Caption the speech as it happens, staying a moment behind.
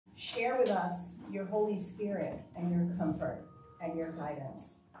share with us your Holy Spirit and your comfort and your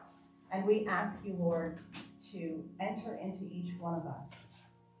guidance. And we ask you, Lord, to enter into each one of us.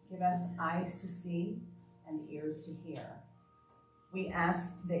 Give us eyes to see and ears to hear. We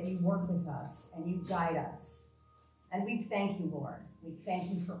ask that you work with us and you guide us. And we thank you, Lord. We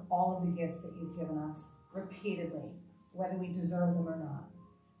thank you for all of the gifts that you've given us repeatedly, whether we deserve them or not.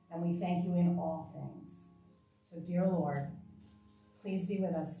 And we thank you in all things. So, dear Lord, please be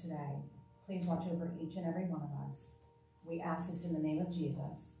with us today. Please watch over each and every one of us. We ask this in the name of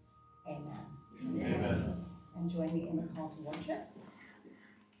Jesus. Amen. Amen. And join me in the call to worship.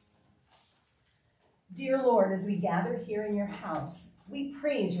 Dear Lord, as we gather here in your house, we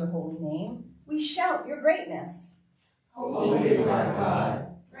praise your holy name. We shout your greatness. Holy is our God.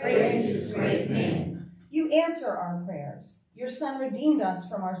 Praise his great name. You answer our prayers. Your Son redeemed us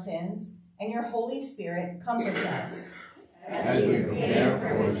from our sins, and your Holy Spirit comforts us. As we prepare for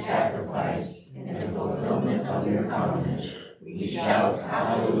his sacrifice in the fulfillment of your covenant, we shout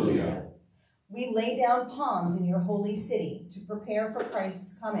hallelujah. We lay down palms in your holy city to prepare for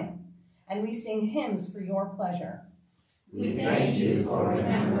Christ's coming, and we sing hymns for your pleasure. We thank you for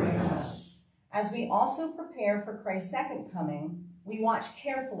remembering us. As we also prepare for Christ's second coming, we watch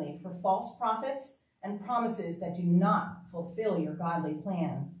carefully for false prophets and promises that do not fulfill your godly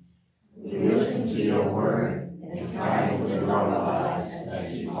plan. We listen to your word and try to live our lives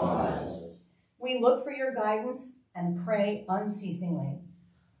as you taught us. We look for your guidance and pray unceasingly.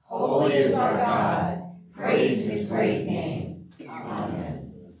 Holy is our God. Praise his great name.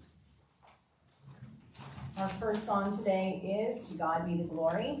 Amen. Our first song today is To God Be the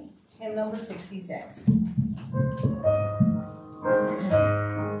Glory, hymn number 66.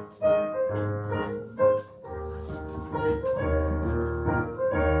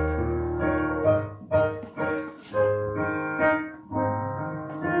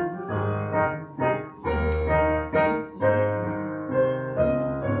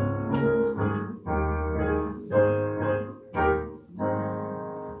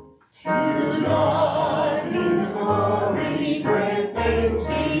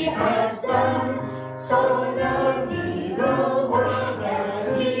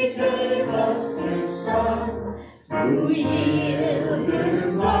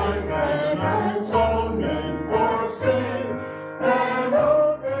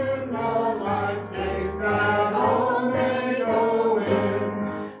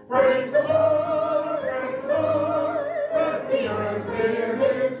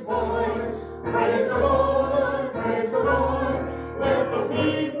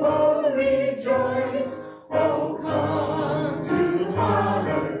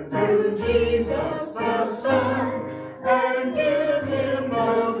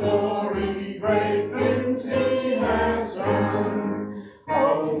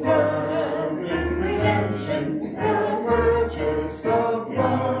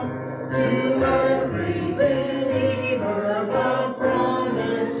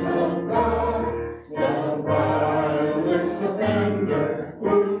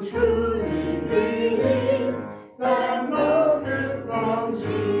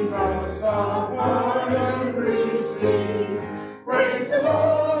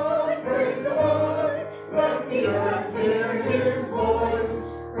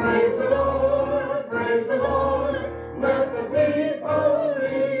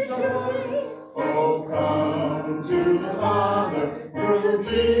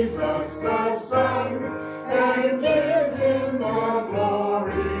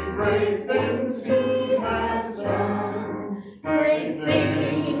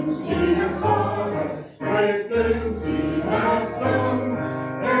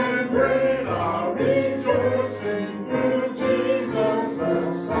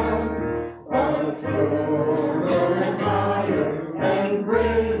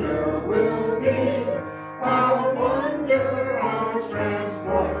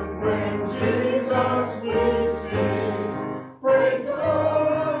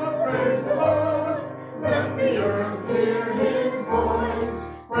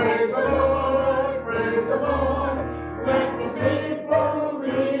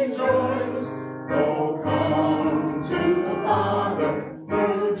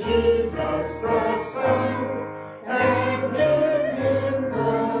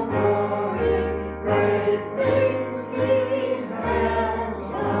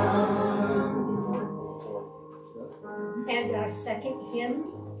 And our second hymn,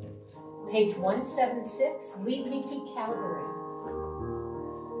 page 176, Lead Me to Calvary.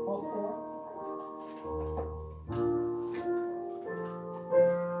 All four.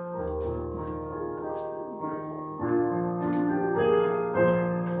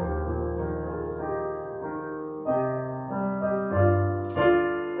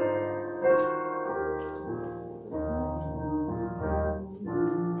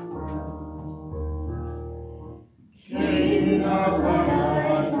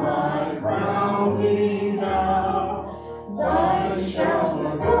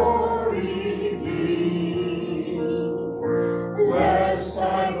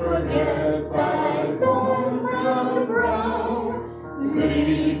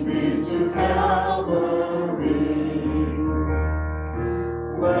 lead me to Calvary.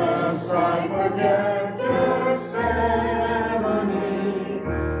 Lest I forget Gethsemane,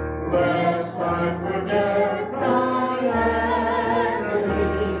 lest I forget my agony,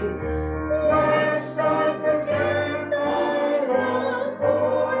 lest I forget thy love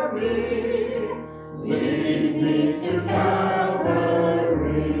for me, lead me to Calvary.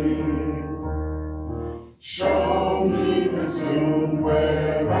 Show me the tomb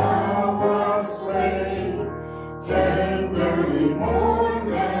where thou wast slain, tenderly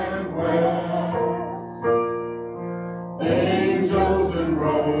mourned and wept. Angels in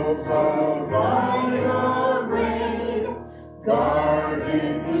robes of light arrayed,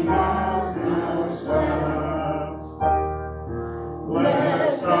 guarding thee as thou slept.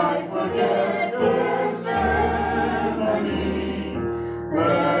 Lest I forget Gethsemane,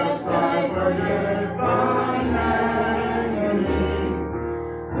 lest I forget thine agony,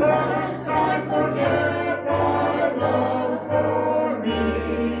 lest I forget thy love for me,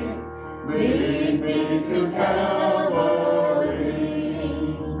 lead me to Calvary.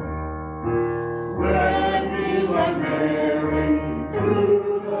 Let me like Mary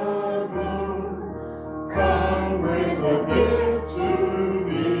through the gloom come with a gift to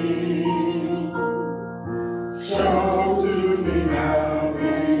thee. Show to me now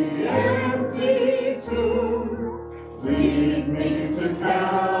the empty tomb, lead me to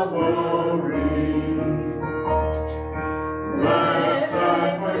Calvary. Lest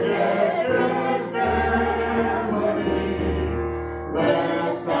I forget Gethsemane,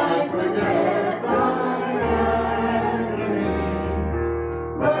 lest I forget thine agony,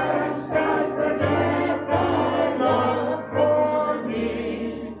 lest I forget thy love for me,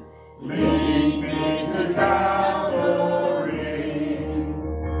 lead me to Calvary.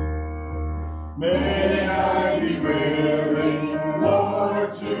 May I be willing, Lord,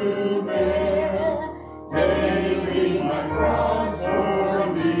 to bear daily my cross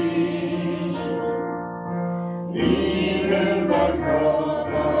for thee, even the cup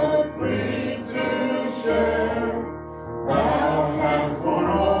of grief to share. Thou hast borne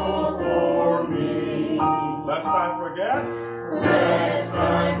all for me. Lest I forget, lest I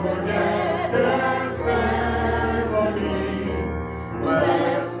forget Gethsemane,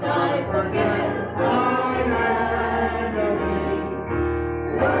 lest I forget thine agony,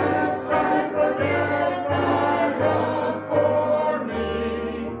 lest I forget thy love for me,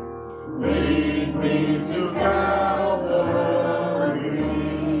 lead me to Calvary.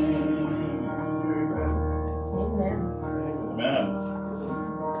 Amen. Amen.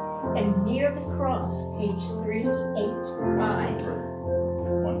 And near the cross, page 385.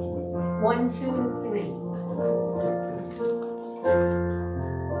 1, 2, and 3.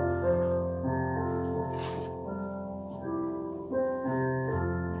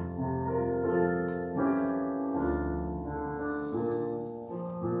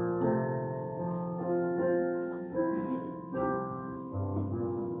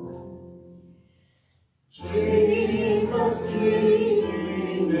 Jesus, keep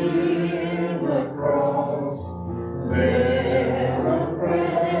me near the cross, there a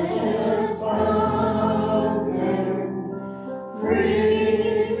precious fountain,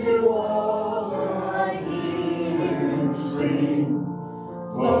 free to all thy healing stream,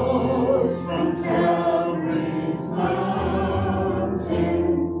 flows from Calvary's mountain.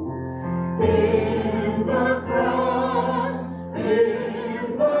 In the cross,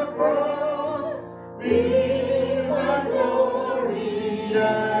 be thy glory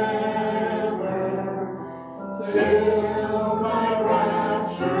ever, till my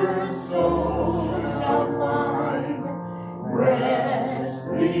raptured soul shall find rest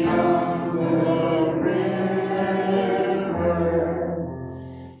beyond the river.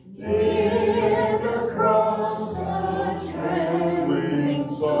 Near the cross, the trembling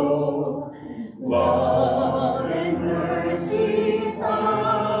soul, love and mercy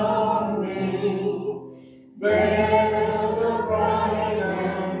found me. There the bright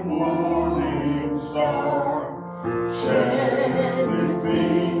and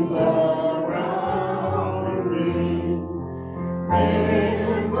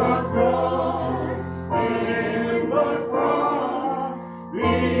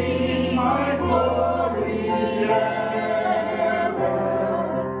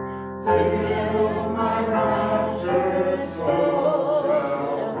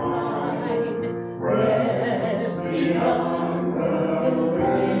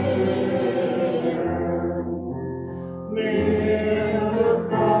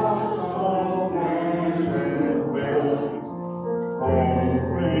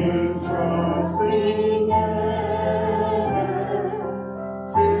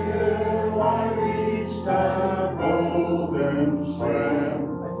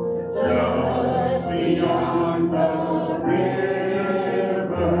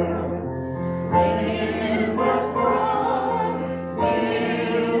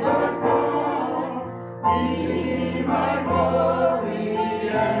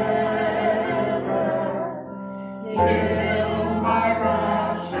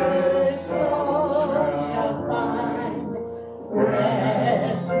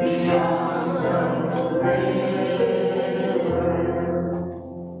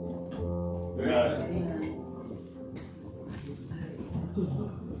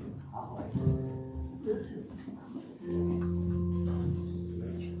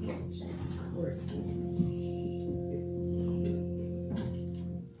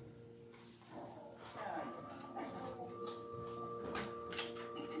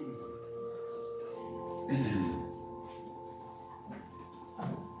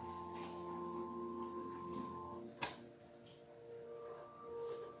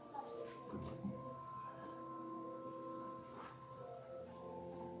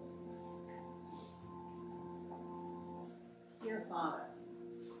Dear Father,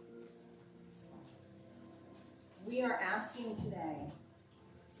 we are asking today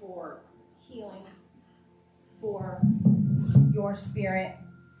for healing, for your spirit,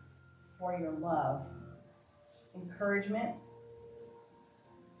 for your love, encouragement,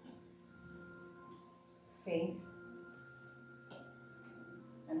 faith,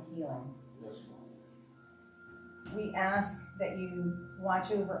 and healing. Yes, Lord. We ask that you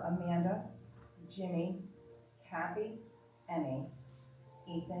watch over Amanda, Jimmy, Kathy, Emmy,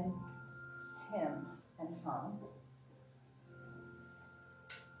 Ethan, Tim, and Tom.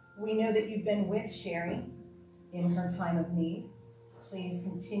 We know that you've been with Sherry in her time of need. Please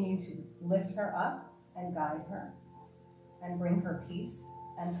continue to lift her up and guide her and bring her peace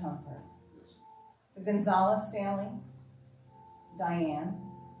and comfort. The Gonzalez family, Diane,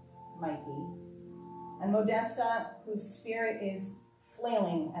 Mikey, and Modesta, whose spirit is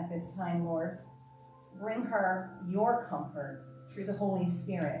flailing at this time, Lord, bring her your comfort through the Holy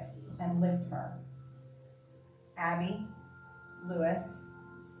Spirit and lift her. Abby, Lewis,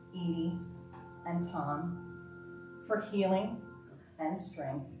 Edie, and Tom, for healing and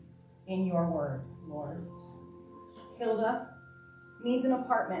strength in your word, Lord. Hilda needs an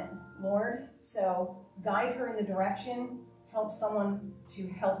apartment, Lord, so guide her in the direction, help someone to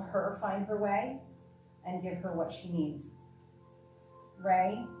help her find her way, and give her what she needs.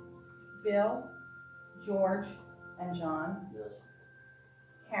 Ray, Bill, George, and John. Yes.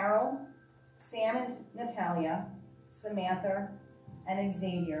 Carol, Sam and Natalia, Samantha, and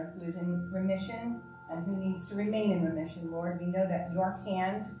Xavier, who is in remission and who needs to remain in remission. Lord, we know that your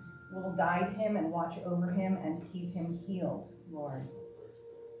hand will guide him and watch over him and keep him healed, Lord.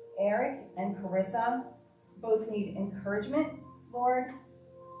 Eric and Carissa both need encouragement, Lord.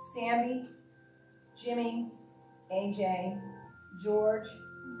 Sammy, Jimmy, AJ, George,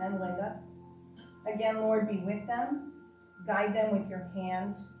 and Linda. Again, Lord, be with them. Guide them with your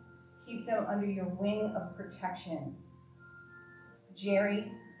hand. Keep them under your wing of protection. Jerry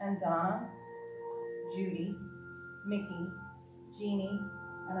and Donna, Judy, Mickey, Jeannie,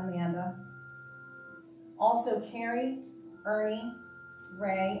 and Amanda. Also Carrie, Ernie,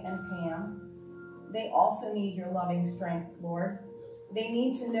 Ray, and Pam. They also need your loving strength, Lord. They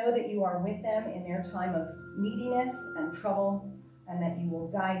need to know that you are with them in their time of neediness and trouble, and that you will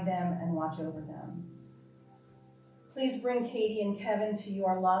guide them and watch over them. Please bring Katie and Kevin to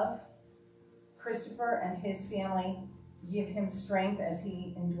your love. Christopher and his family, give him strength as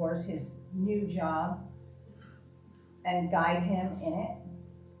he endures his new job, and guide him in it.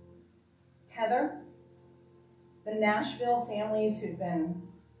 Heather, the Nashville families who've been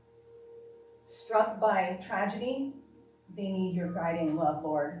struck by tragedy, they need your guiding love,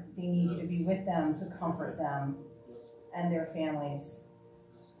 Lord. They need you to be with them, to comfort them and their families.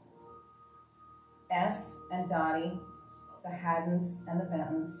 S and Dottie, the Haddons and the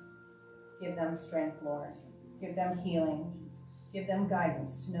Bentons, give them strength, Lord. Give them healing. Give them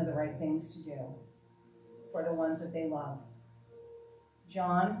guidance to know the right things to do for the ones that they love.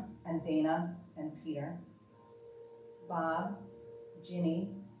 John and Dana and Peter, Bob,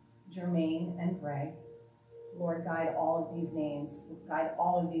 Ginny, Jermaine, and Greg. Lord, guide all of these names. Guide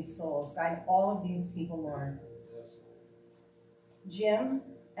all of these souls. Guide all of these people, Lord. Jim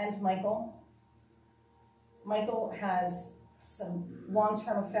and Michael. Michael has some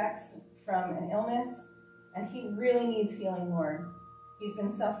long-term effects from an illness, and he really needs healing, Lord. He's been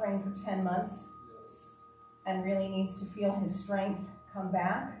suffering for 10 months and really needs to feel his strength come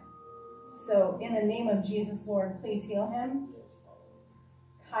back. So in the name of Jesus, Lord, please heal him.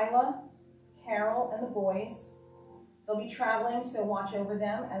 Kyla, Carol, and the boys, they'll be traveling, so watch over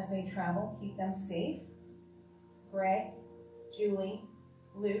them as they travel. Keep them safe. Greg, Julie,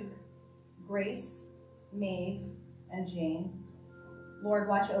 Luke, Grace, Maeve, and Jane. Lord,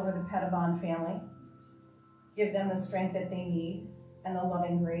 watch over the Pettibon family. Give them the strength that they need and the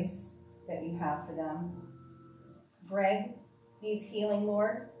loving grace that you have for them. Greg needs healing,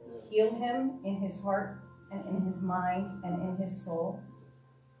 Lord. Heal him in his heart and in his mind and in his soul.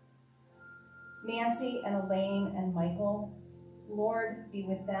 Nancy and Elaine and Michael, Lord, be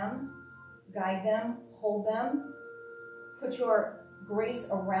with them. Guide them, hold them. Put your grace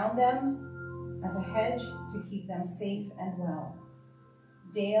around them as a hedge to keep them safe and well.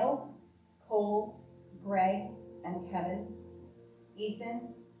 Dale, Cole, Greg, and Kevin,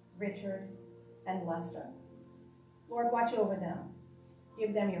 Ethan, Richard, and Lester. Lord, watch over them.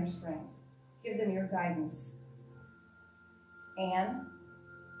 Give them your strength. Give them your guidance. Anne,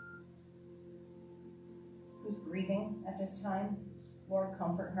 who's grieving at this time, Lord,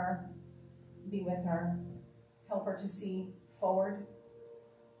 comfort her, be with her, help her to see forward,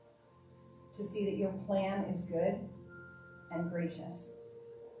 to see that your plan is good and gracious.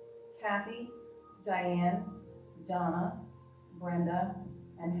 Kathy, Diane, Donna, Brenda,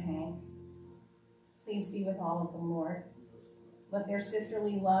 and Hank, please be with all of them, Lord. Let their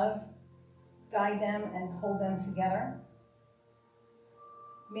sisterly love guide them and hold them together.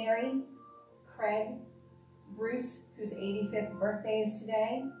 Mary, Craig, Bruce, whose 85th birthday is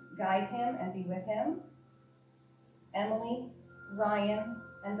today, guide him and be with him. Emily, Ryan,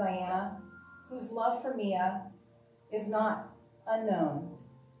 and Diana, whose love for Mia is not unknown.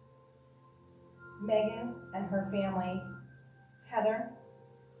 Megan and her family, Heather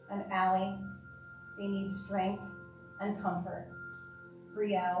and Allie, they need strength and comfort.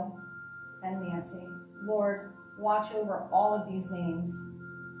 Brielle and Nancy. Lord, watch over all of these names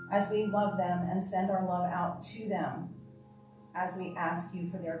as we love them and send our love out to them, as we ask you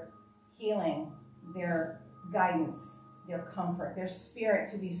for their healing, their guidance, their comfort, their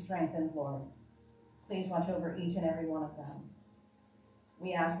spirit to be strengthened, Lord. Please watch over each and every one of them.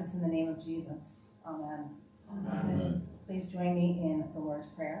 We ask this in the name of Jesus. Amen. Amen. Please join me in the Lord's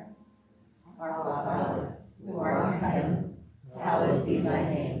Prayer. Our Father, who art in heaven, hallowed be thy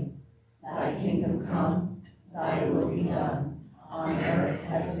name. Thy kingdom come, thy will be done, on earth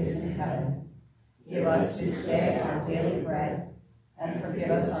as it is in heaven. Give us this day our daily bread, and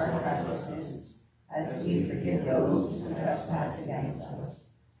forgive us our trespasses, as we forgive those who trespass against us.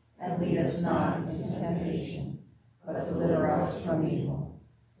 And lead us not into temptation, but deliver us from evil.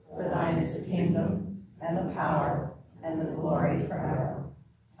 For thine is the kingdom, and the power, and the glory forever.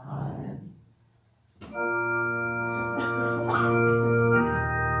 Amen.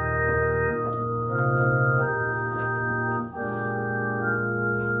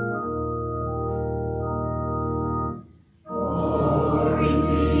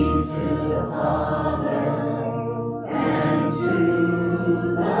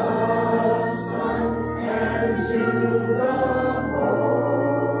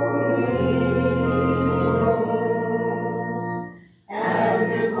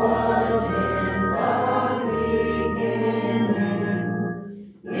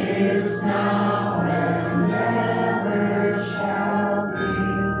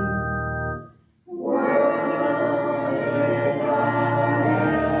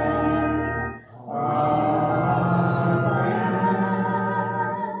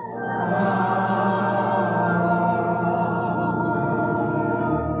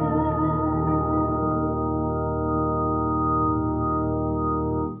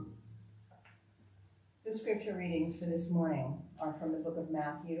 The scripture readings for this morning are from the book of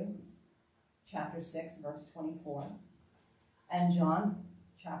Matthew, chapter 6, verse 24, and John,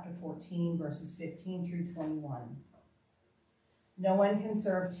 chapter 14, verses 15 through 21. No one can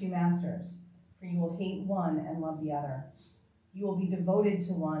serve two masters, for you will hate one and love the other. You will be devoted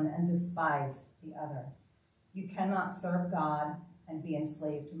to one and despise the other. You cannot serve God and be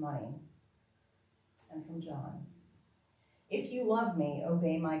enslaved to money. And from John, if you love me,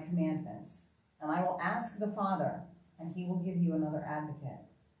 obey my commandments. And I will ask the Father, and he will give you another advocate,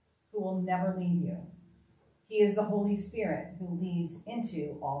 who will never leave you. He is the Holy Spirit who leads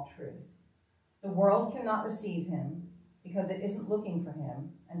into all truth. The world cannot receive him because it isn't looking for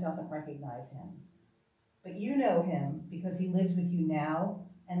him and doesn't recognize him. But you know him because he lives with you now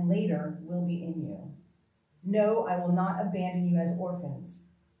and later will be in you. No, I will not abandon you as orphans.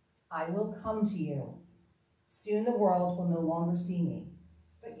 I will come to you. Soon the world will no longer see me,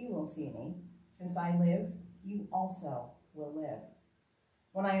 but you will see me. Since I live, you also will live.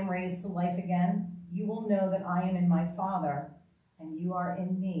 When I am raised to life again, you will know that I am in my Father, and you are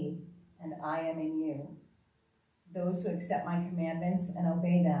in me, and I am in you. Those who accept my commandments and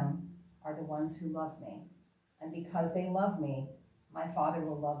obey them are the ones who love me. And because they love me, my Father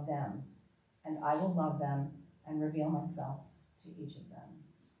will love them, and I will love them and reveal myself to each of them.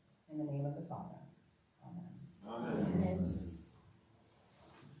 In the name of the Father. Amen. Amen. Amen.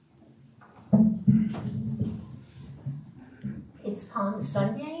 It's Palm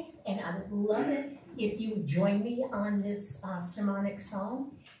Sunday, and I would love it if you would join me on this sermonic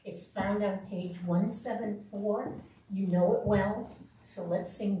psalm. It's found on page 174. You know it well, so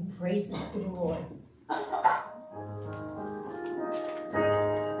let's sing praises to the Lord.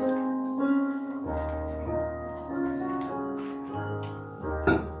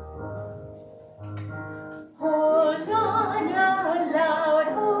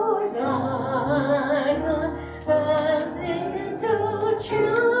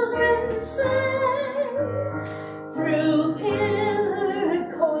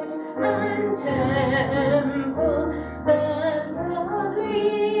 and temple, the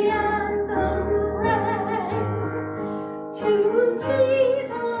lovely anthem rang to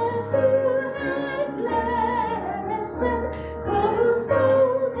Jesus who had blessed them, close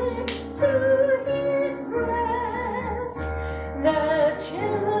folded to his breast. The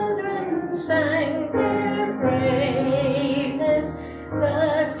children sang their praises,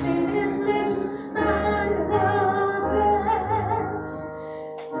 the simplest and the best.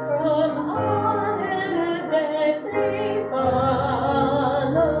 From honor that they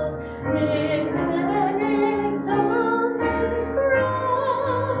followed, mid an exultant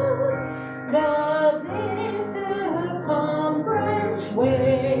crowd, the victor palm branch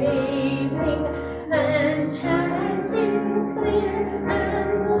waving and chanting clear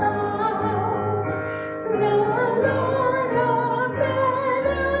and loud, the Lord of men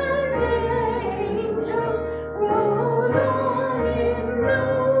and angels rode on in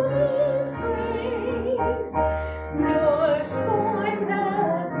lowly praise, nor scorn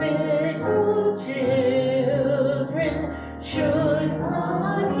that little children should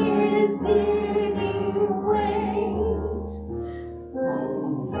on his bidding wait.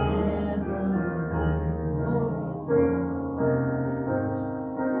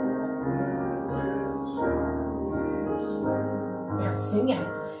 Now sing it.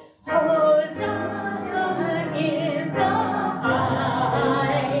 Hosanna in the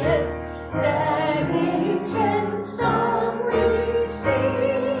highest, that ancient song we sing.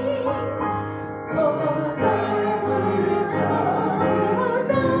 Hosanna,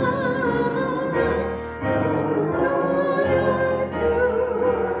 Hosanna, Hosanna to the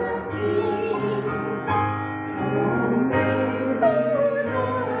King.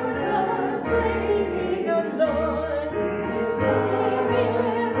 Hosanna, praising the Lord, singing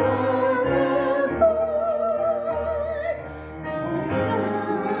on accord. Hosanna,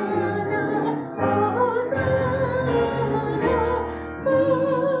 Hosanna,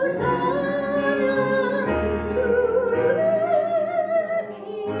 Hosanna to the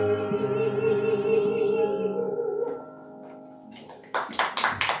King.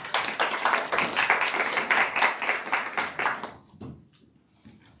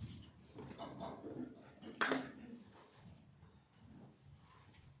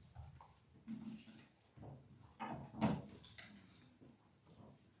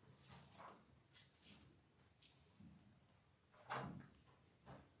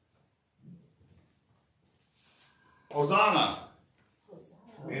 Hosanna.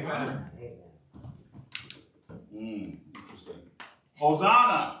 Amen. Interesting.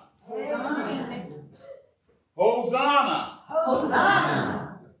 Hosanna. Hosanna.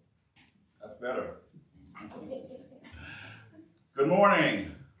 Hosanna! That's better. Good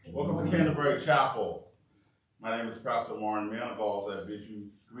morning. Welcome to Canterbury Chapel. My name is Pastor Warren Manigault. I bid you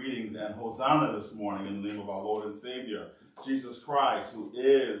greetings and Hosanna this morning in the name of our Lord and Savior, Jesus Christ, who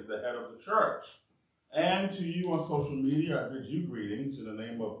is the head of the church. And to you on social media, I bid you greetings in the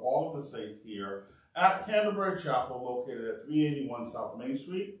name of all of the saints here at Canterbury Chapel, located at 381 South Main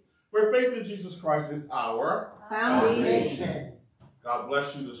Street, where faith in Jesus Christ is our Foundation. God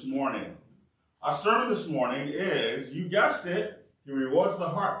bless you this morning. Our sermon this morning is, you guessed it, He rewards the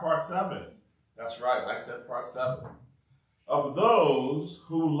heart, part 7. That's right, I said part 7. Of those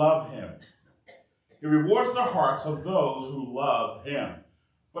who love Him. He rewards the hearts of those who love Him.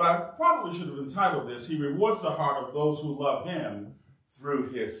 But I probably should have entitled this, He rewards the heart of those who love Him through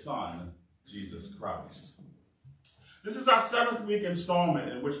His Son, Jesus Christ. This is our 7th week installment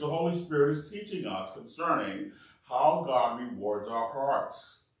in which the Holy Spirit is teaching us concerning how God rewards our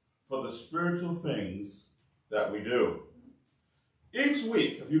hearts for the spiritual things that we do. Each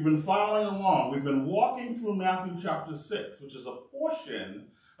week, if you've been following along, we've been walking through Matthew chapter 6, which is a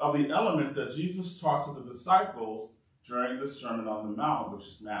portion of the elements that Jesus taught to the disciples during the Sermon on the Mount, which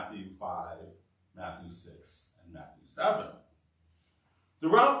is Matthew 5, Matthew 6, and Matthew 7.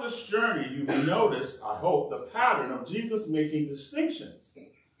 Throughout this journey, you've noticed, I hope, the pattern of Jesus making distinctions,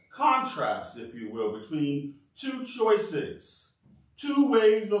 contrasts, if you will, between two choices, two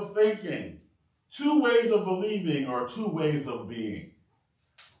ways of thinking, two ways of believing, or two ways of being.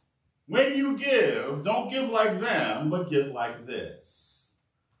 When you give, don't give like them, but give like this.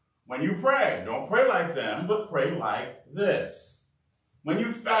 When you pray, don't pray like them, but pray like this. When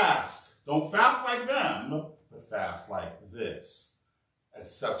you fast, don't fast like them, but fast like this,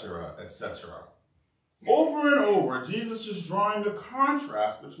 etc., etc. Over and over, Jesus is drawing a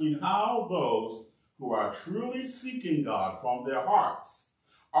contrast between how those who are truly seeking God from their hearts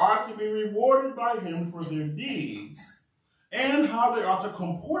are to be rewarded by Him for their deeds, and how they are to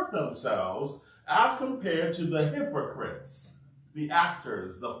comport themselves as compared to the hypocrites, the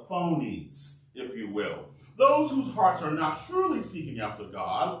actors, the phonies, if you will. Those whose hearts are not truly seeking after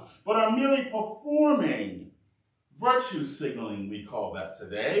God, but are merely performing virtue signaling, we call that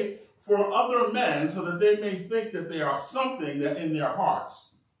today, for other men so that they may think that they are something that in their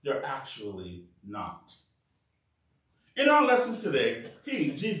hearts they're actually not. In our lesson today,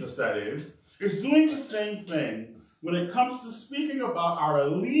 he, Jesus that is doing the same thing when it comes to speaking about our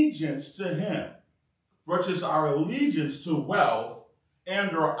allegiance to him versus our allegiance to wealth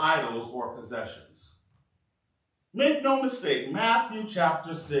and or idols or possessions. Make no mistake, Matthew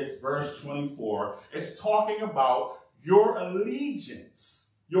chapter 6, verse 24 is talking about your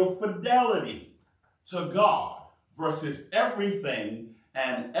allegiance, your fidelity to God versus everything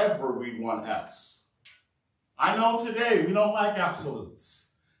and everyone else. I know today we don't like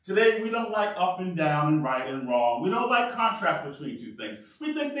absolutes. Today we don't like up and down and right and wrong. We don't like contrast between two things.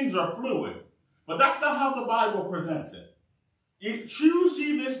 We think things are fluid. But that's not how the Bible presents it. Choose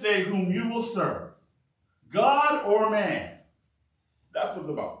ye this day whom you will serve, God or man. That's what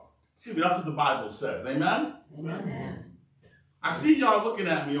the Bible says. Amen? Amen. I see y'all looking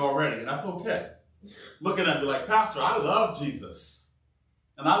at me already, and that's okay. Looking at me like, Pastor, I love Jesus.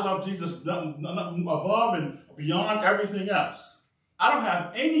 And I love Jesus above and beyond everything else. I don't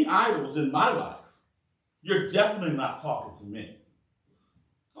have any idols in my life. You're definitely not talking to me.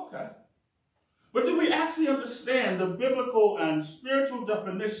 Okay. But do we actually understand the biblical and spiritual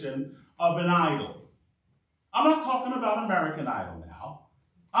definition of an idol? I'm not talking about American Idol now.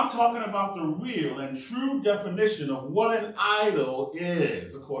 I'm talking about the real and true definition of what an idol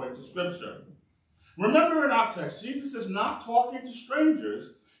is, according to Scripture. Remember in our text, Jesus is not talking to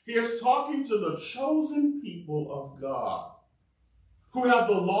strangers. He is talking to the chosen people of God, who have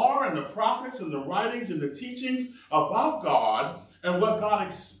the law and the prophets and the writings and the teachings about God and what God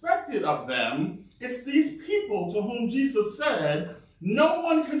expected of them. It's these people to whom Jesus said, no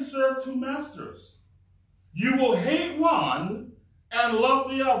one can serve two masters. You will hate one and love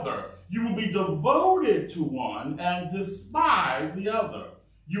the other. You will be devoted to one and despise the other.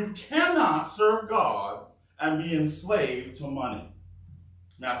 You cannot serve God and be enslaved to money.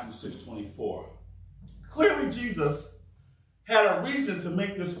 Matthew 6:24. Clearly, Jesus had a reason to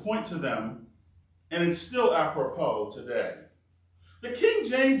make this point to them, and it's still apropos today. The King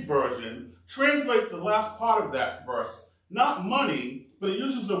James Version translates the last part of that verse, not money, but it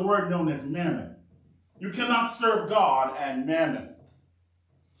uses the word known as mammon. You cannot serve God and mammon.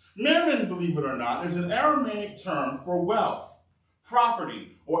 Mammon, believe it or not, is an Aramaic term for wealth,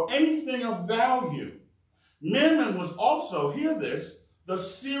 property, or anything of value. Mammon was also, hear this, the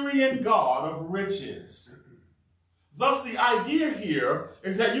Syrian god of riches. Thus, the idea here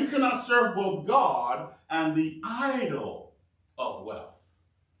is that you cannot serve both God and the idol of wealth,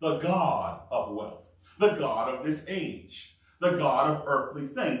 the god of wealth, the god of this age, the god of earthly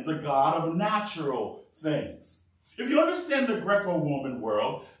things, the god of natural things. If you understand the Greco-Roman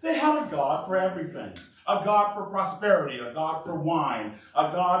world, they had a god for everything. A god for prosperity, a god for wine,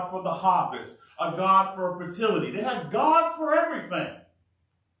 a god for the harvest, a god for fertility. They had gods for everything.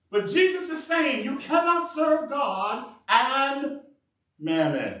 But Jesus is saying you cannot serve God and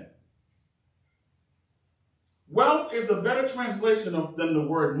mammon. Wealth is a better translation than the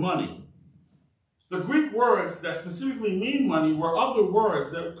word money. The Greek words that specifically mean money were other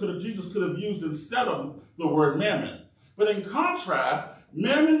words that Jesus could have used instead of the word mammon. But in contrast,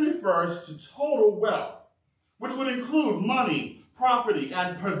 mammon refers to total wealth, which would include money, property,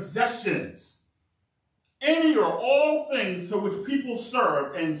 and possessions. Any or all things to which people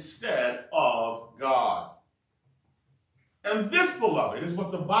serve instead of God. And this, beloved, is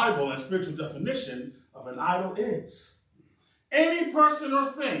what the Bible and spiritual definition of an idol is. Any person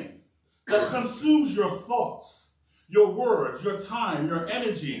or thing that consumes your thoughts, your words, your time, your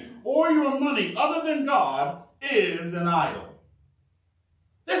energy, or your money other than God is an idol.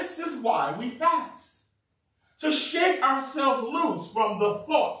 This is why we fast. To shake ourselves loose from the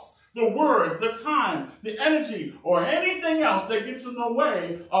thoughts, the words, the time, the energy, or anything else that gets in the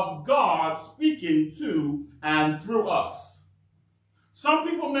way of God speaking to and through us. Some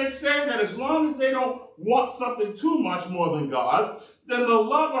people may say that as long as they don't want something too much more than God, then the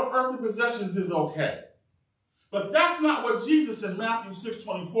love of earthly possessions is okay. But that's not what Jesus in Matthew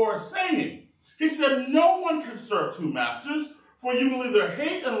 6:24 is saying. He said, no one can serve two masters, for you will either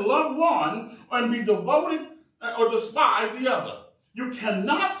hate and love one and be devoted or despise the other. You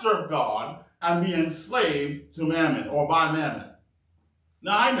cannot serve God and be enslaved to mammon or by mammon.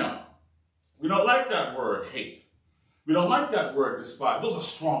 Now, I know we don't like that word hate. We don't like that word despise. Those are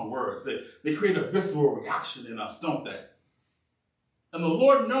strong words. They create a visceral reaction in us, don't they? And the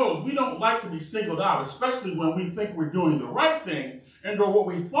Lord knows we don't like to be singled out, especially when we think we're doing the right thing and or what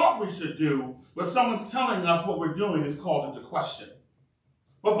we thought we should do, but someone's telling us what we're doing is called into question.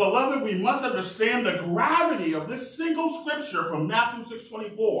 But beloved, we must understand the gravity of this single scripture from Matthew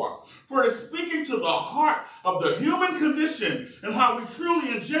 6:24, for it is speaking to the heart of the human condition and how we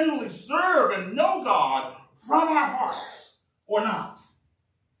truly and genuinely serve and know God from our hearts or not.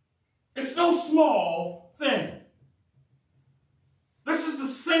 It's no small thing. This is the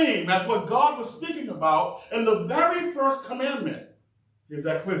same as what God was speaking about in the very first commandment. Here's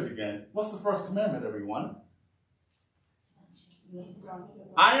that quiz again. What's the first commandment, everyone?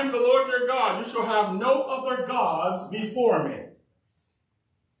 I am the Lord your God. You shall have no other gods before me.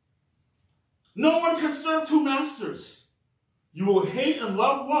 No one can serve two masters. You will hate and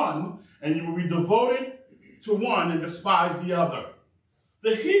love one, and you will be devoted to one and despise the other.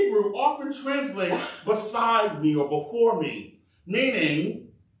 The Hebrew often translates beside me or before me, meaning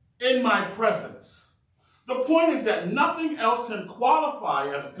in my presence. The point is that nothing else can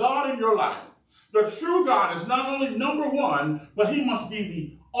qualify as God in your life. The true God is not only number one, but he must be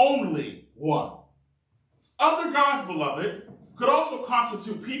the only one. Other gods, beloved, could also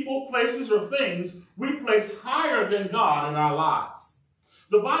constitute people, places, or things we place higher than God in our lives.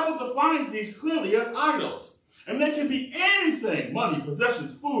 The Bible defines these clearly as idols, and they can be anything: money,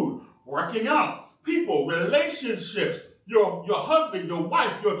 possessions, food, working out, people, relationships, your husband, your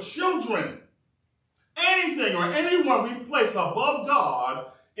wife, your children. Anything or anyone we place above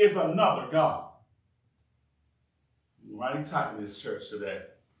God is another God. Mighty tight in this church today.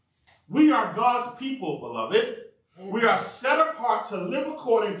 We are God's people, beloved. We are set apart to live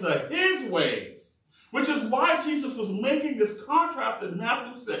according to his ways, which is why Jesus was making this contrast in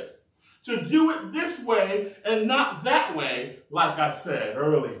Matthew 6, to do it this way and not that way, like I said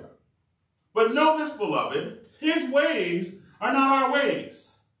earlier. But know this, beloved, his ways are not our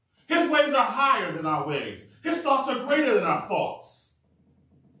ways. His ways are higher than our ways. His thoughts are greater than our thoughts.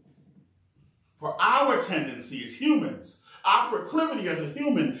 For our tendency as humans, our proclivity as a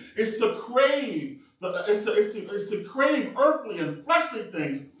human is to crave to crave earthly and fleshly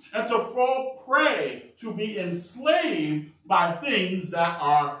things and to fall prey, to be enslaved by things that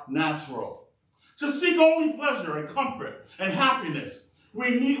are natural. To seek only pleasure and comfort and happiness.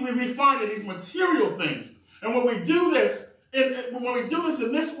 We find in these material things. And when we do this,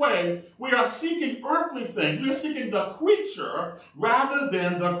 in this way, we are seeking earthly things. We are seeking the creature rather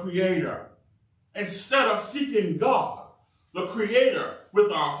than the creator. Instead of seeking God, the creator,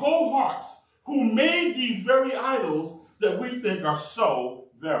 with our whole hearts, who made these very idols that we think are so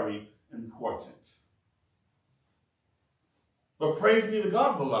very important. But praise be to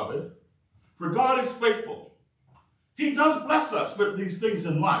God, beloved, for God is faithful. He does bless us with these things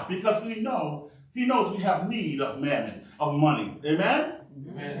in life because he knows we have need of mammon, of money. Amen?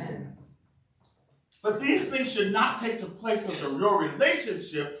 Amen. But these things should not take the place of your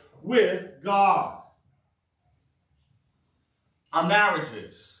relationship with God. Our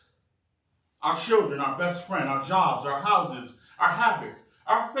marriages, our children, our best friend, our jobs, our houses, our habits,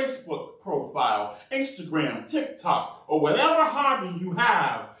 our Facebook profile, Instagram, TikTok, or whatever hobby you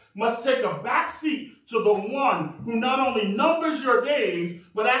have must take a back seat to the one who not only numbers your days,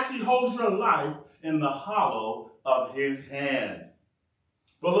 but actually holds your life in the hollow of his hand.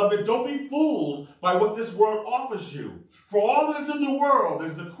 Beloved, don't be fooled by what this world offers you. For all that is in the world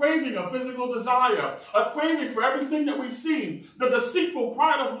is the craving of physical desire, a craving for everything that we see, the deceitful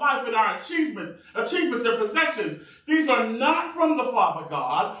pride of life in our achievements and possessions. These are not from the Father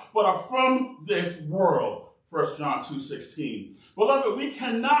God, but are from this world. 1 John 2:16. Beloved, we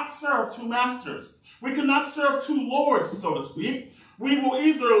cannot serve two masters. We cannot serve two lords, so to speak. We will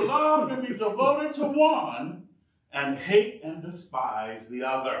either love and be devoted to one and hate and despise the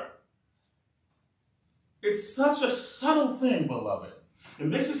other. It's such a subtle thing, beloved.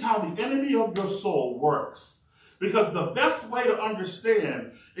 And this is how the enemy of your soul works. Because the best way to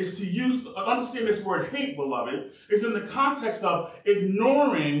understand is to understand this word hate, beloved, is in the context of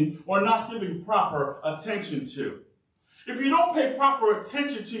ignoring or not giving proper attention to. If you don't pay proper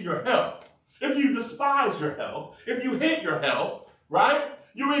attention to your health, if you despise your health, if you hate your health, right?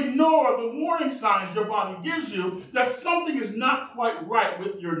 You ignore the warning signs your body gives you that something is not quite right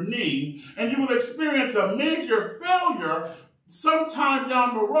with your knee, and you will experience a major failure sometime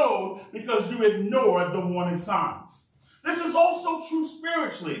down the road because you ignored the warning signs. This is also true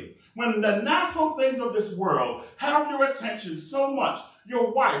spiritually. When the natural things of this world have your attention so much,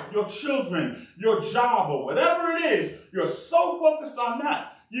 your wife, your children, your job, or whatever it is, you're so focused on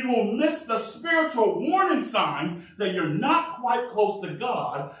that, you will miss the spiritual warning signs that you're not quite close to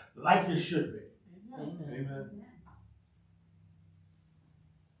God like you should be. Amen.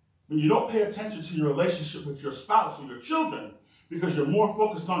 when you don't pay attention to your relationship with your spouse or your children because you're more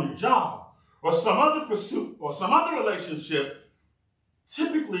focused on your job or some other pursuit or some other relationship,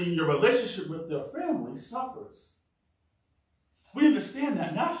 typically your relationship with their family suffers. We understand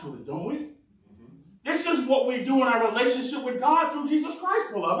that naturally, don't we? This is what we do in our relationship with God through Jesus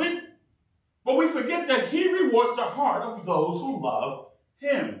Christ, beloved. But we forget that he rewards the heart of those who love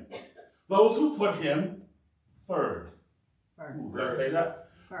him, those who put him third. Did I say that?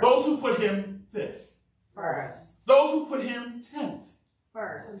 First. Those who put him fifth. First. Those who put him 10th.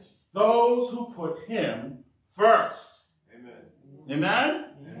 First. Those who put him first. Amen. Amen?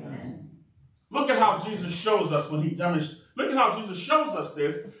 Amen. Look at how Jesus shows us when he demonstrates. Look at how Jesus shows us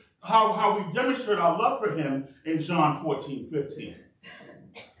this, how we demonstrate our love for him in John 14:15.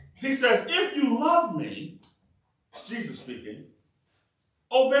 He says, if you love me, it's Jesus speaking,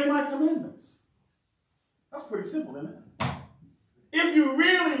 obey my commandments. That's pretty simple, isn't it? If you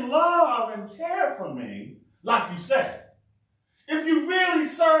really love and care for me, like you said, if you really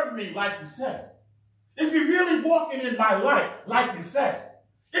serve me, like you said, if you're really walking in my light, like you said,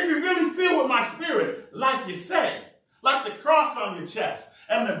 if you really feel with my spirit, like you said, like the cross on your chest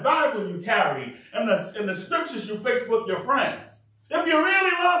and the Bible you carry and the scriptures you Facebook your friends, if you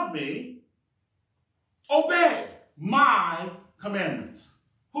really love me, obey my commandments.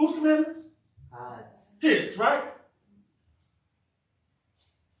 Whose commandments? God's. His, right?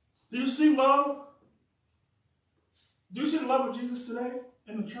 Do you see love? Do you see the love of Jesus today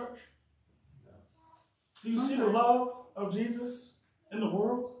in the church? Do you see the love of Jesus in the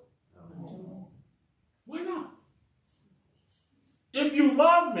world? Why not? If you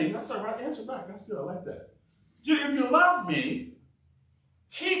love me, that's the right answer back. That's good. I like that. If you love me,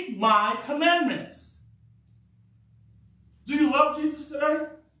 keep my commandments. Do you love Jesus today?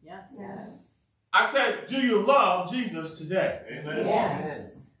 Yes. Yes. I said, do you love Jesus today? Amen.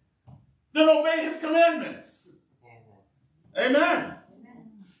 Yes. Then obey his commandments. Amen.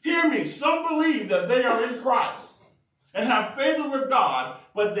 Hear me. Some believe that they are in Christ and have favor with God,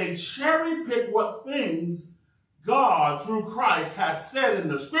 but they cherry pick what things God, through Christ, has said in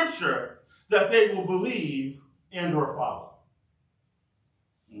the scripture that they will believe and or follow.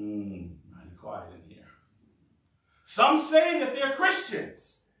 Mighty quiet in here. Some say that they're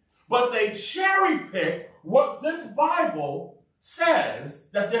Christians, but they cherry pick what this Bible says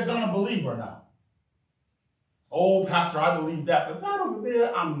that they're going to believe or not. Oh, Pastor, I believe that, but that over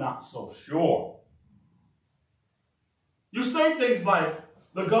there, I'm not so sure. You say things like,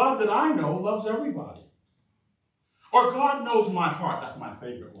 the God that I know loves everybody. Or God knows my heart. That's my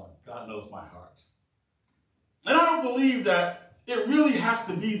favorite one. God knows my heart. And I don't believe that it really has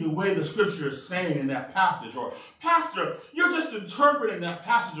to be the way the scripture is saying in that passage. Or, Pastor, you're just interpreting that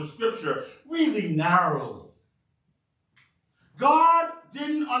passage of scripture really narrowly. God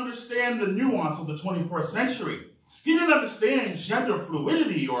didn't understand the nuance of the 21st century. He didn't understand gender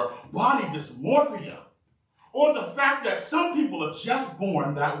fluidity or body dysmorphia, or the fact that some people are just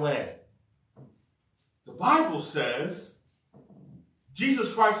born that way. The Bible says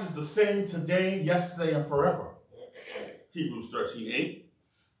Jesus Christ is the same today, yesterday, and forever. Hebrews 13:8.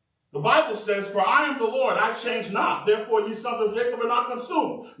 The Bible says, for I am the Lord, I change not. Therefore, ye sons of Jacob are not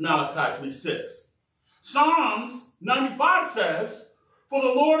consumed. Malachi 3:6. Psalms 95 says, for the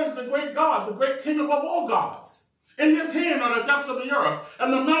Lord is the great God, the great King above all gods. In his hand are the depths of the earth,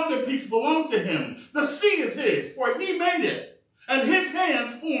 and the mountain peaks belong to him. The sea is his, for he made it, and his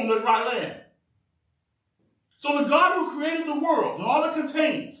hands formed the dry land. So the God who created the world and all it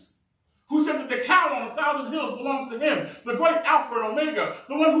contains, who said that the cattle on 1,000 hills belongs to him, the great Alpha and Omega,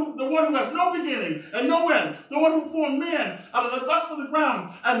 the one who has no beginning and no end, the one who formed man out of the dust of the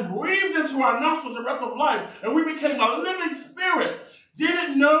ground and breathed into our nostrils the breath of life, and we became a living spirit,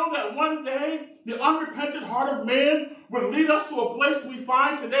 didn't know that one day the unrepentant heart of man would lead us to a place we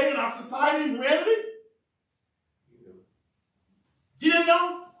find today in our society and humanity? He didn't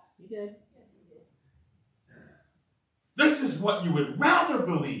know? You did. This is what you would rather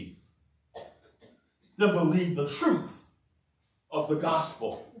believe than believe the truth of the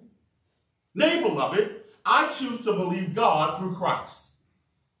gospel. Nay, beloved, I choose to believe God through Christ.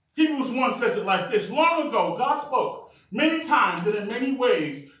 Hebrews 1 says it like this. Long ago, God spoke many times and in many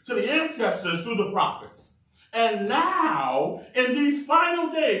ways to the ancestors through the prophets. And now, in these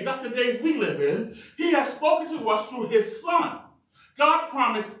final days, that's the days we live in, he has spoken to us through his Son. God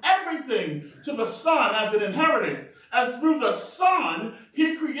promised everything to the Son as an inheritance. And through the Son,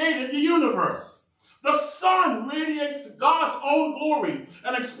 he created the universe. The Son radiates God's own glory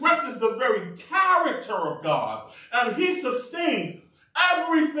and expresses the very character of God. And he sustains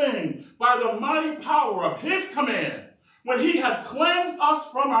everything by the mighty power of his command. when he had cleansed us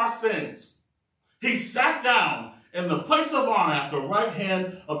from our sins, he sat down in the place of honor at the right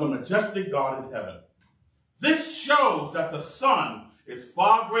hand of the majestic God in heaven. This shows that the Son is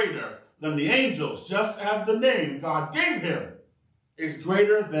far greater than the angels, just as the name God gave him is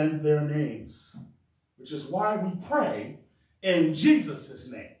greater than their names, which is why we pray in Jesus'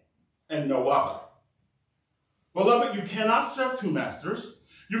 name and no other. Beloved, you cannot serve two masters.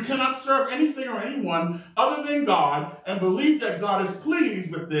 You cannot serve anything or anyone other than God and believe that God is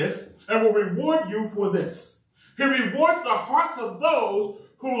pleased with this and will reward you for this. He rewards the hearts of those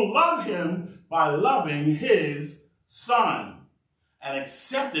who love him by loving his Son and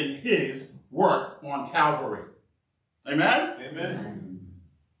accepting his work on Calvary. Amen? Amen.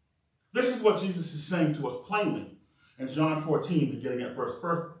 This is what Jesus is saying to us plainly in John 14, beginning at verse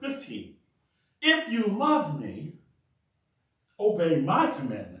 15. If you love me, obey my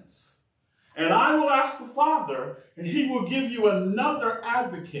commandments, and I will ask the Father, and he will give you another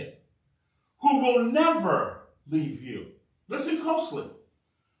advocate who will never leave you. Listen closely.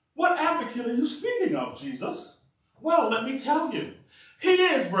 What advocate are you speaking of, Jesus? Well, let me tell you. He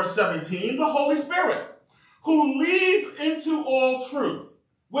is, verse 17, the Holy Spirit, who leads into all truth.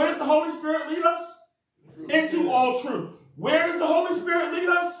 Where does the Holy Spirit lead us? Into all truth. Where does the Holy Spirit lead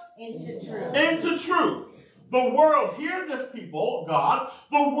us? Into truth. Into truth. The world, hear this, people of God,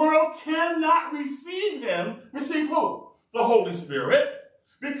 the world cannot receive him. Receive who? The Holy Spirit,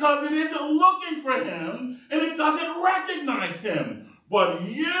 because it isn't looking for him and it doesn't recognize him. But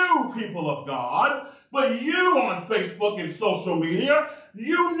you, people of God, but you on Facebook and social media,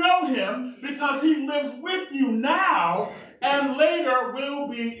 you know him because he lives with you now and later will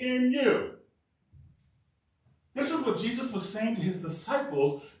be in you. This is what Jesus was saying to his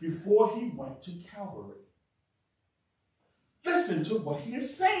disciples before he went to Calvary. Listen to what he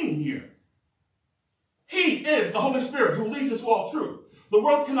is saying here. He is the Holy Spirit who leads us to all truth. The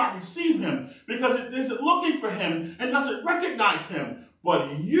world cannot receive him because it isn't looking for him and doesn't recognize him.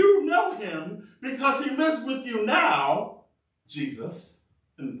 But you know him because he lives with you now, Jesus,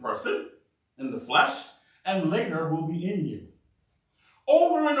 in person, in the flesh, and later will be in you.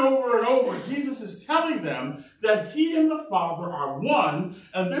 Over and over and over, Jesus is telling them that he and the Father are one,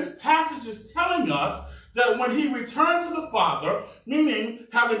 and this passage is telling us that when he returned to the Father, meaning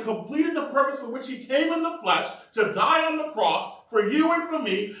having completed the purpose for which he came in the flesh to die on the cross for you and for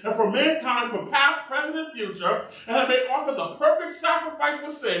me and for mankind, for past, present, and future, and having offered the perfect sacrifice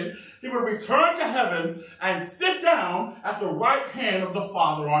for sin, he would return to heaven and sit down at the right hand of the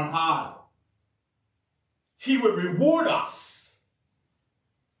Father on high. He would reward us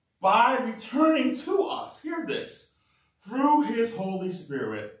by returning to us, hear this, through his Holy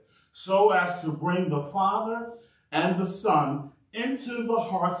Spirit, so as to bring the Father and the Son into the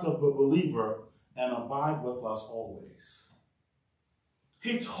hearts of the believer and abide with us always.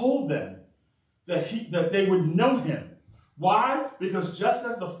 He told them that they would know him. Why? Because just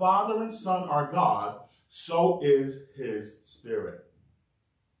as the Father and Son are God, so is his Spirit.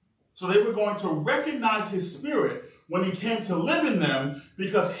 So they were going to recognize his Spirit when he came to live in them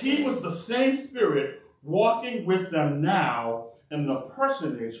because he was the same Spirit walking with them now in the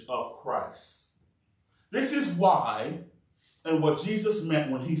personage of Christ. This is why, and what Jesus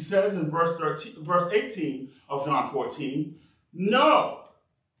meant when he says in verse 18 of John 14, no,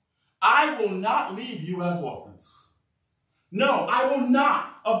 I will not leave you as orphans. No, I will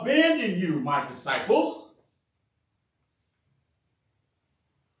not abandon you, my disciples.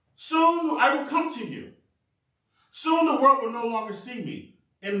 Soon I will come to you. Soon the world will no longer see me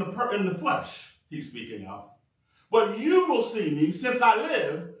in the flesh, he's speaking of. But you will see me, since I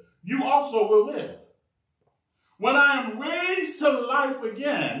live, you also will live. When I am raised to life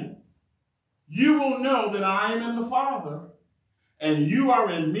again, you will know that I am in the Father, and you are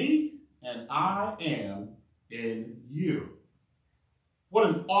in me, and I am in you. What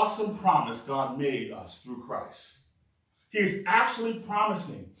an awesome promise God made us through Christ. He is actually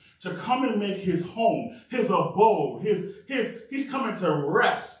promising to come and make his home, his abode, he's coming to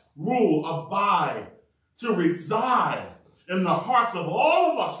rest, rule, abide, to reside in the hearts of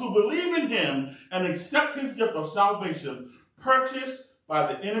all of us who believe in him and accept his gift of salvation, purchased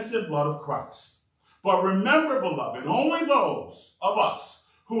by the innocent blood of Christ. But remember, beloved, only those of us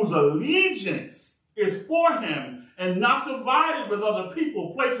whose allegiance is for him and not divided with other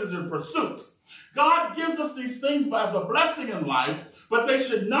people, places, and pursuits. God gives us these things as a blessing in life, but they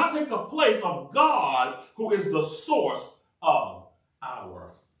should not take a place of God, who is the source of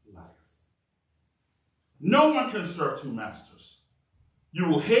our life. No one can serve two masters. You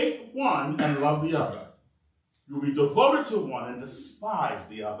will hate one and love the other. You will be devoted to one and despise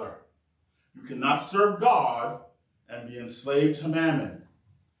the other. You cannot serve God and be enslaved to mammon.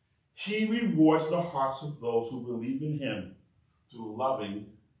 He rewards the hearts of those who believe in him through loving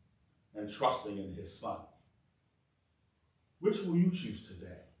and trusting in his Son. Which will you choose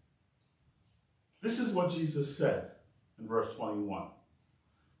today? This is what Jesus said in verse 21.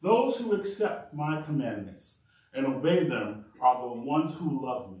 Those who accept my commandments and obey them are the ones who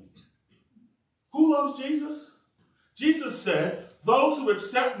love me. Who loves Jesus? Jesus said, those who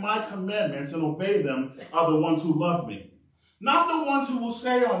accept my commandments and obey them are the ones who love me. Not the ones who will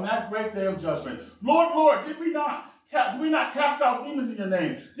say on that great day of judgment, Lord, Lord, did we not cast out demons in your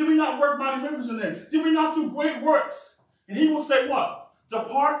name? Did we not work mighty miracles in your name? Did we not do great works? And he will say what?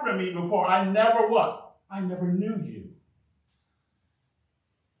 Depart from me before I never what? I never knew you.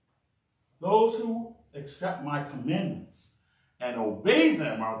 Those who accept my commandments and obey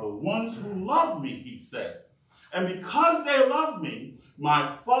them are the ones who love me, he said. And because they love me, my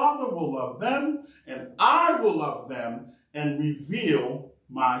Father will love them, and I will love them and reveal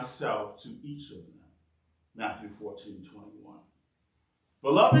myself to each of them. Matthew 14:21.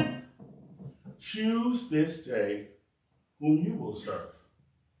 Beloved, choose this day whom you will serve.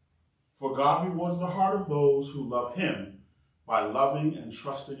 For God rewards the heart of those who love him by loving and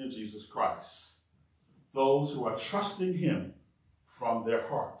trusting in Jesus Christ. Those who are trusting him from their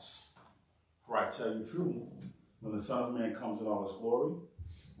hearts. For I tell you truly, when the Son of Man comes in all his glory,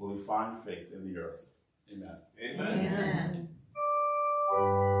 will he find faith in the earth. Amen. Amen. Amen.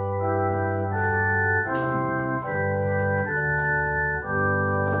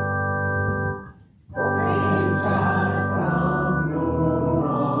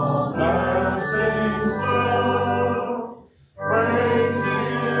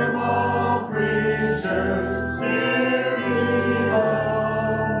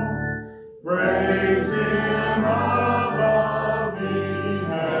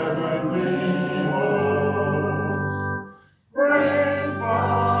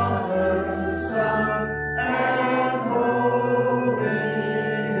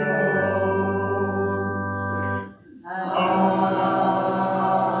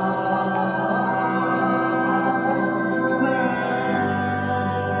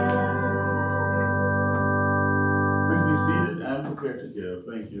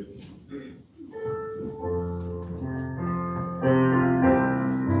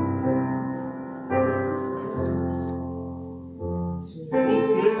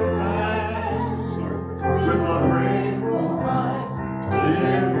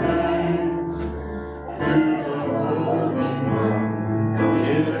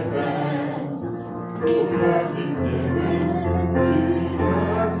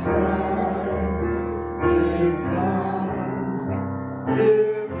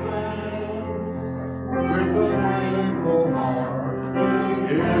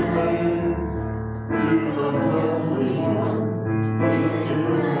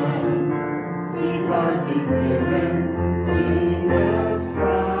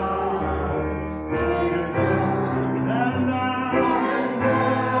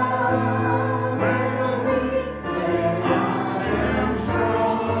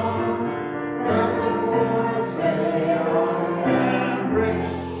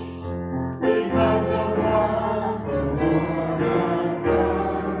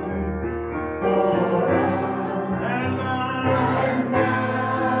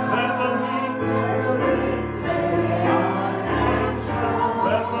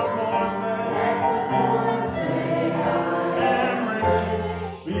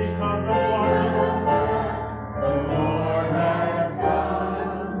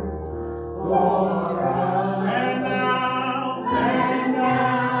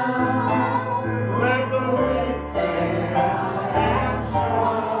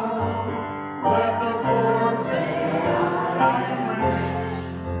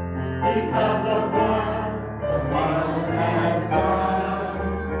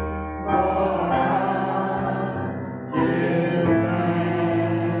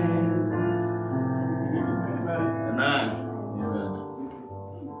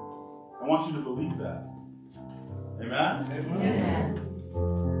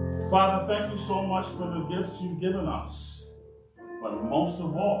 So much for the gifts you've given us. But most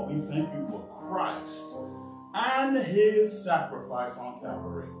of all, we thank you for Christ and his sacrifice on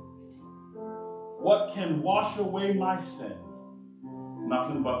Calvary. What can wash away my sin?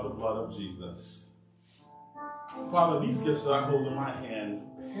 Nothing but the blood of Jesus. Father, these gifts that I hold in my hand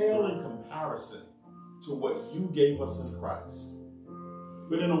pale in comparison to what you gave us in Christ.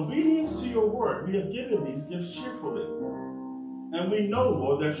 But in obedience to your word, we have given these gifts cheerfully. And we know,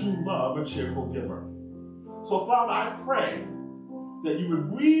 Lord, that you love a cheerful giver. So, Father, I pray that you would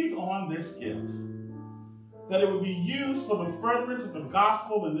breathe on this gift, that it would be used for the furtherance of the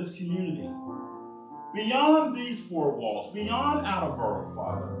gospel in this community. Beyond these four walls, beyond Attleboro,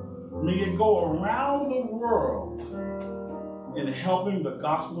 Father, may it go around the world in helping the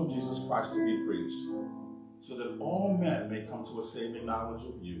gospel of Jesus Christ to be preached, so that all men may come to a saving knowledge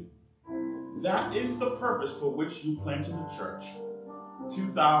of you. That is the purpose for which you planted the church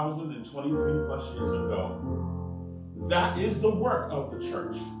 2,023 plus years ago. That is the work of the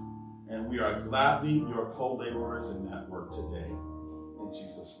church, and we are gladly your co-laborers in that work today. In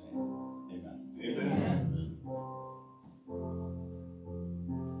Jesus' name, amen. Amen.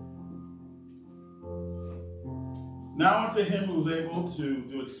 Now unto him who is able to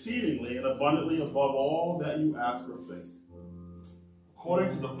do exceedingly and abundantly above all that you ask or think, according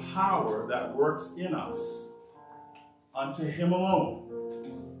to the power that works in us, unto him alone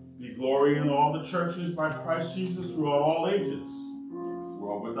be glory in all the churches by Christ Jesus throughout all ages,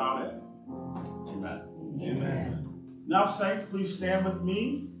 world without end. Amen. Amen. Now, saints, please stand with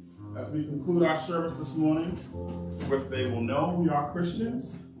me as we conclude our service this morning, where they will know we are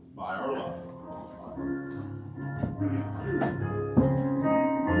Christians by our love.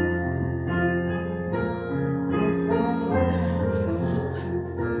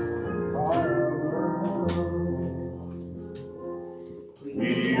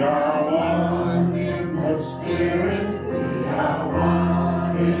 We are one in the Spirit, we are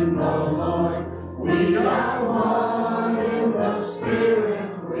one in the Lord. We are one in the Spirit,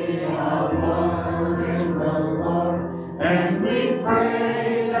 we are one in the Lord. And we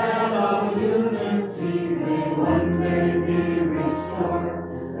pray that our unity may one day be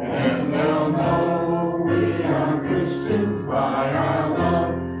restored. And they'll know we are Christians by our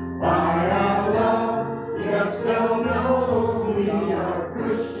love, by our love. Yes, they'll know we are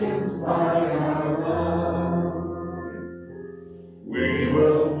Christians by our love. We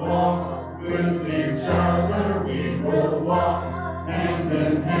will walk with each other, we will walk hand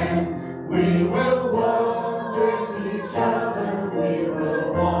in hand. We will walk with each other, we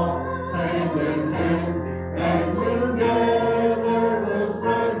will walk hand in hand. And together we'll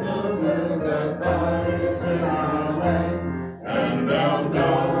spread the news that God is in our land. And they'll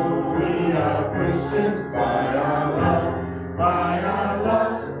know we are Christians by our love, by our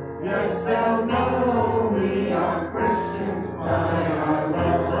love. Yes, they'll know we are Christians by our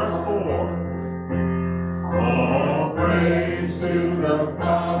love. Verse 4. All praise to the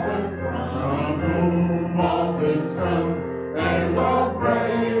Father, from whom all things come, and all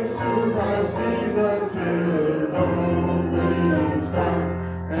praise to Christ Jesus, his only Son,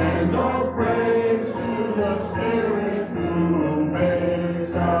 and all praise to the Spirit who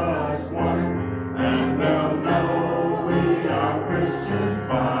makes us one. And they'll know we are Christians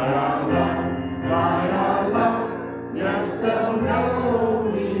by our love, by our love. Yes, they'll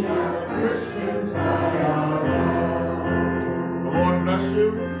know we are Christians by our love. The Lord bless you.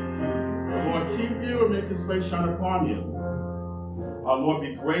 The Lord keep you and make his face shine upon you. Our Lord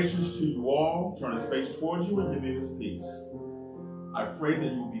be gracious to you all, turn his face towards you, and give you his peace. I pray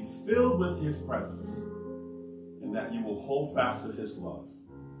that you will be filled with his presence and that you will hold fast to his love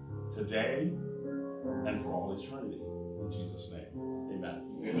today and for all eternity. In Jesus' name, amen.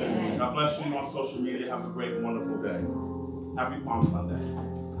 Amen. God bless you on social media. Have a great and wonderful day. Happy Palm Sunday.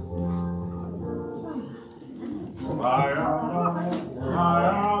 By our love, by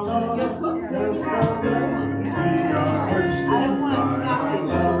our love, yes, I don't want to stop you.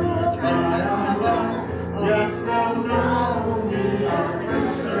 by our love. Yes, they'll know we are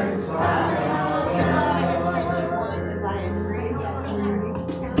Christians by our love. Said she wanted to buy a tree.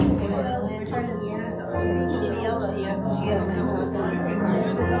 She has no time.